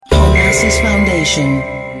Genesis Foundation.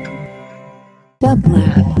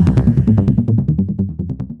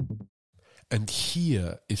 And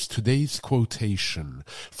here is today's quotation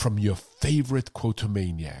from your favorite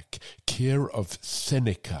quotomaniac, care of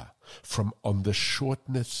Seneca, from On the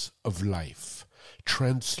Shortness of Life,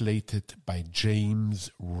 translated by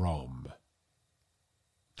James Rom.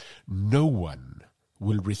 No one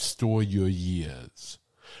will restore your years.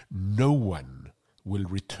 No one will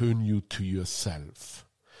return you to yourself.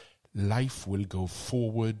 Life will go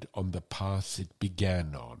forward on the path it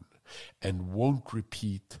began on, and won't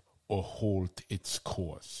repeat or halt its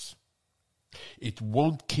course. It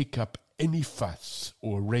won't kick up any fuss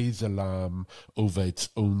or raise alarm over its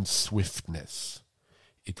own swiftness.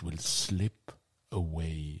 It will slip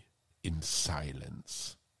away in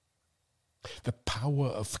silence. The power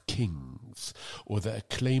of kings or the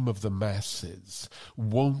acclaim of the masses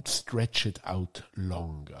won't stretch it out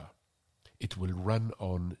longer. It will run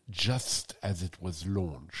on just as it was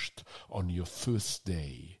launched on your first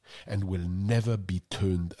day and will never be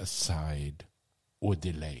turned aside or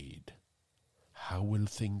delayed. How will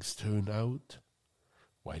things turn out?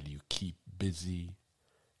 While you keep busy,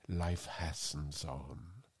 life hastens on,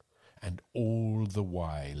 and all the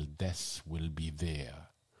while death will be there,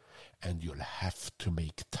 and you'll have to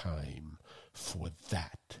make time for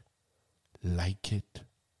that, like it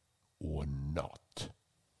or not.